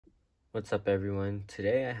What's up everyone?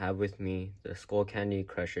 Today I have with me the Skullcandy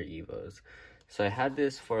Crusher Evos. So I had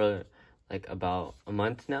this for like about a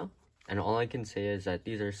month now, and all I can say is that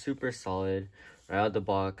these are super solid right out the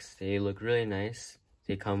box. They look really nice.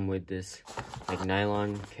 They come with this like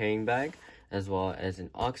nylon carrying bag as well as an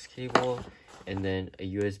aux cable and then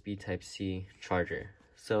a USB Type-C charger.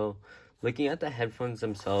 So looking at the headphones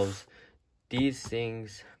themselves, these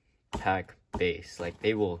things pack bass. Like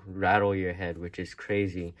they will rattle your head, which is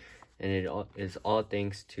crazy. And it is all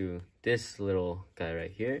thanks to this little guy right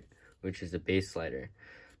here, which is the bass slider.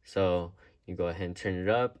 So you go ahead and turn it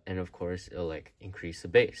up, and of course it'll like increase the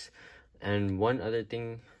bass. And one other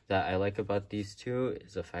thing that I like about these two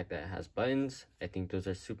is the fact that it has buttons. I think those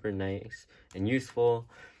are super nice and useful.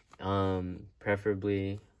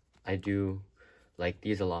 Preferably I do like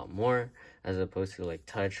these a lot more as opposed to like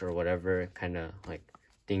touch or whatever kind of like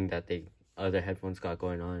thing that the other headphones got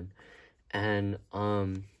going on. And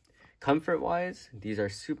comfort wise, these are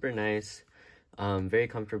super nice, very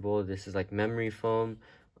comfortable. This is like memory foam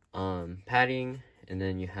padding, and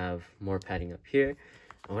then you have more padding up here.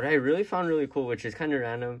 And what I really found really cool, which is kind of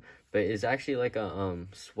random, but is actually like a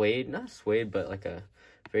suede, not suede, but like a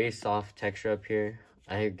very soft texture up here.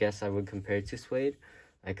 I guess I would compare it to suede.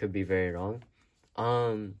 I could be very wrong.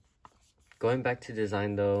 Going back to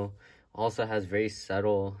design though, also has very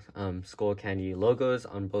subtle Skullcandy logos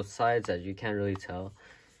on both sides, as you can't really tell.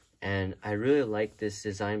 And I really like this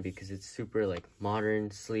design because it's super like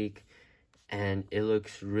modern, sleek, and it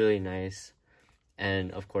looks really nice,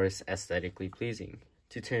 and of course aesthetically pleasing.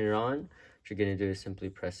 To turn it on, what you're gonna do is simply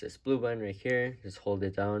press this blue button right here, just hold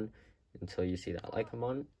it down until you see that light come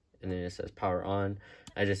on, and then it says power on.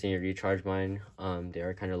 I just need to recharge mine. They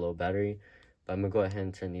are kind of low battery, but I'm gonna go ahead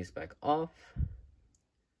and turn these back off,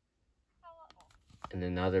 and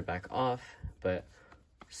then now they're back off. But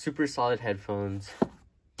super solid headphones.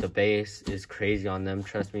 The bass is crazy on them,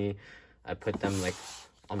 trust me. I put them like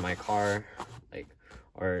on my car, like,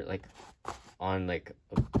 or like on like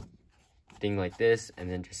a thing like this, and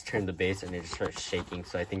then just turn the bass and it just starts shaking.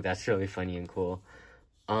 So I think that's really funny and cool.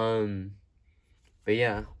 But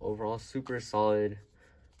yeah, overall super solid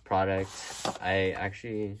product.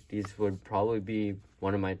 These would probably be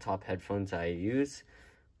one of my top headphones I use.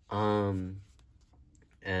 And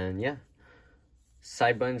yeah,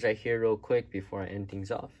 side buttons right here real quick before I end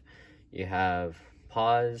things off. You have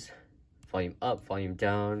pause, volume up, volume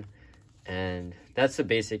down, and that's the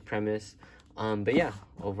basic premise. But yeah,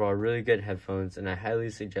 overall really good headphones, and I highly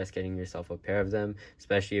suggest getting yourself a pair of them,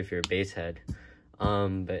 especially if you're a bass head.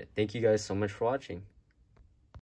 But thank you guys so much for watching.